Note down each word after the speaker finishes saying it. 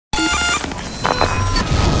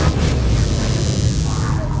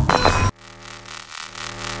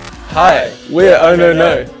Hi, we're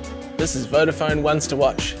ONONO. This is Vodafone Ones to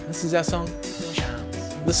Watch. This is our song,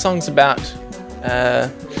 Charms. This song's about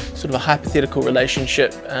sort of a hypothetical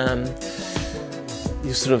relationship.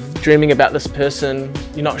 You're sort of dreaming about this person.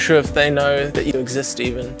 You're not sure if they know that you exist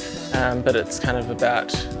even, but it's kind of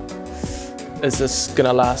about, is this going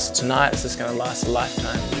to last tonight? Is this going to last a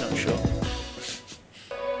lifetime? You're not sure.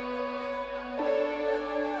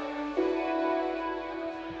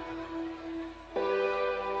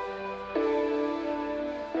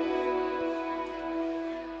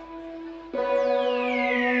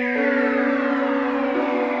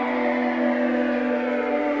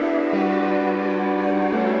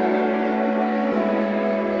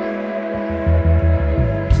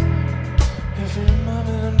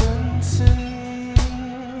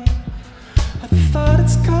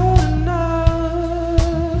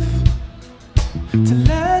 To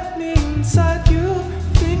let me inside you,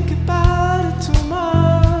 think about it too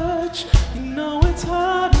much. You know it's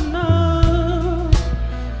hard enough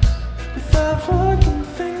without working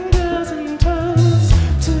fingers and toes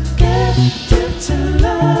to get you to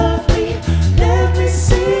love me. Let me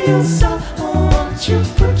see your soul. Oh, won't you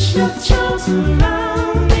put your charms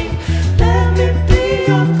around me? Let me be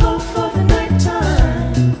your goal for the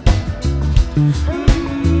nighttime.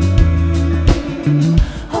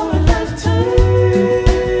 Oh, a lifetime.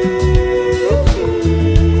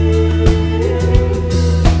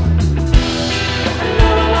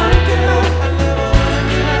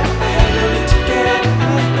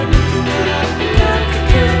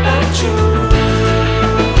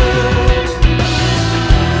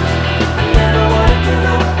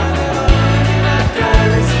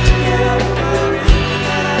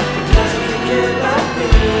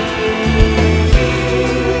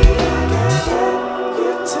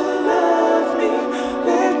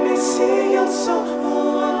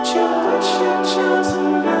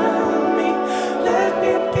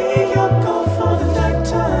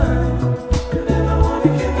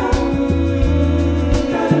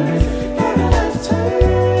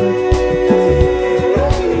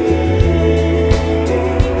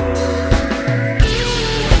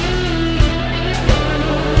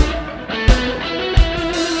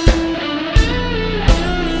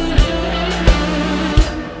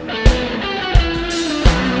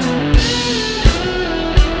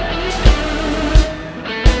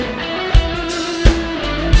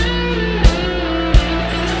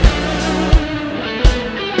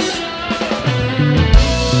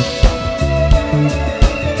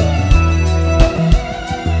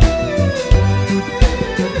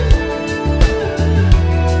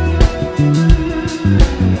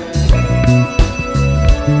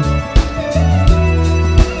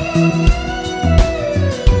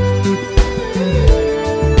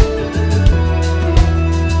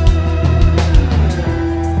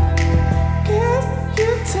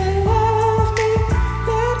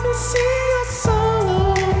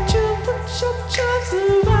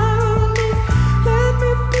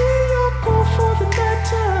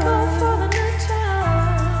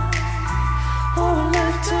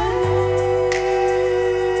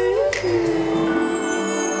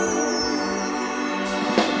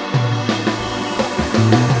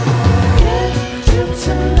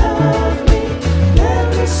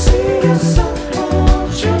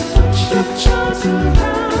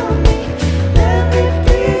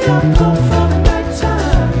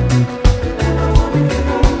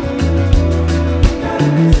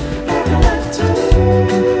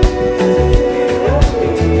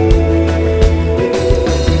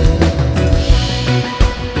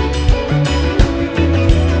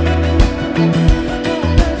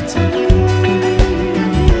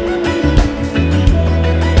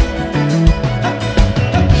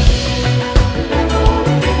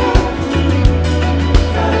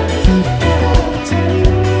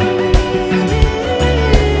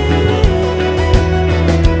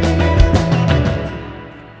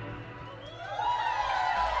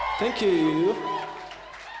 Thank you.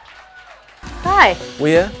 Hi.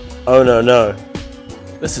 We're ONONO.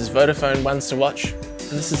 This is Vodafone Ones to Watch,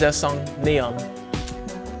 and this is our song, Neon.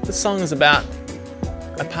 This song is about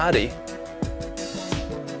a party.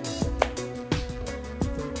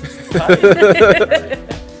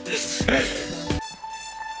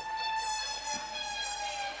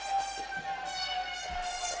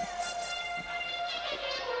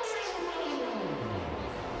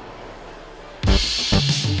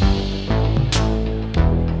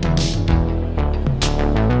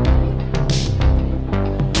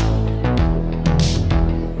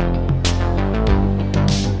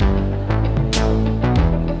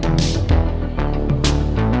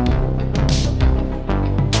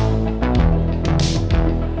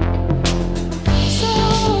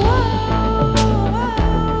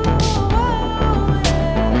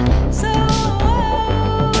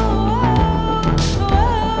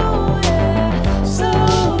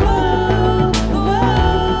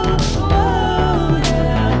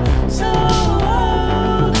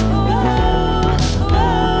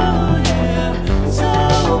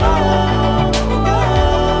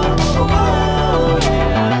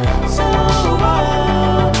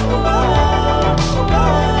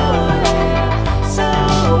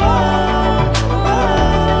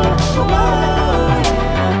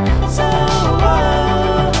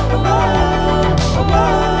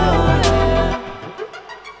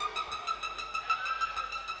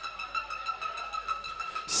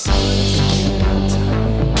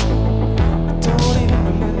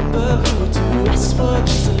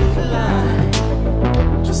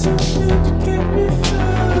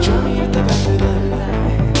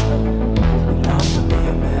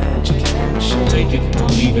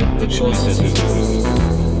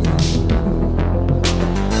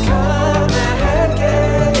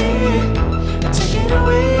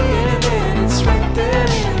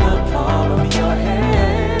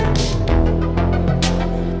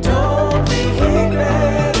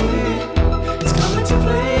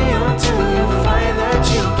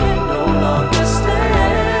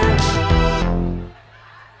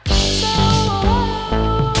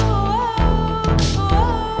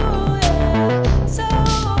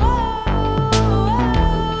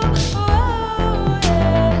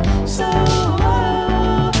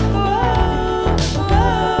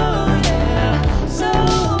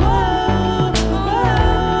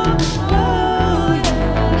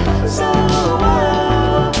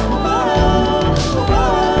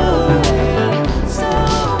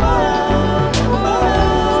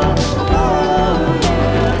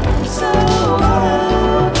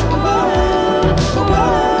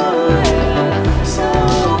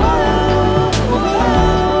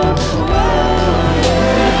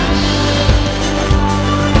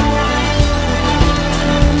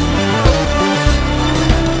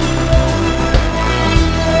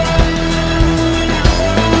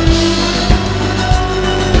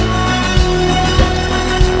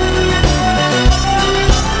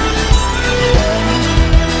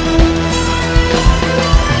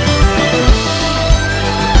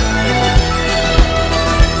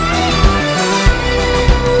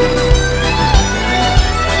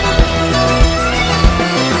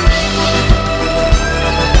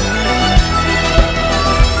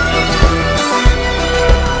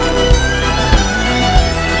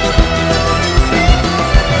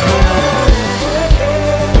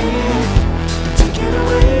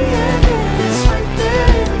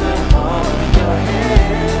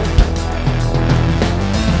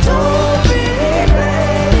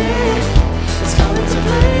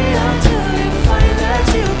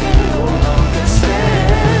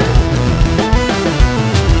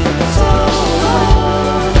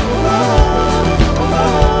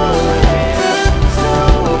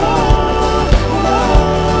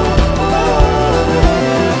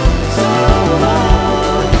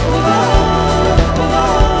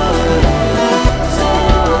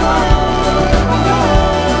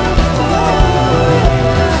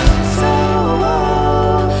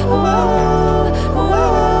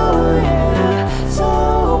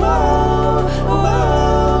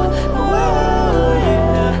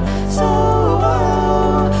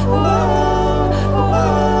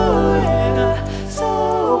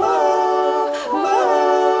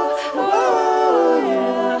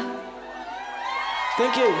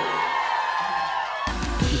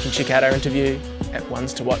 check out our interview at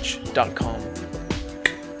onestowatch.com.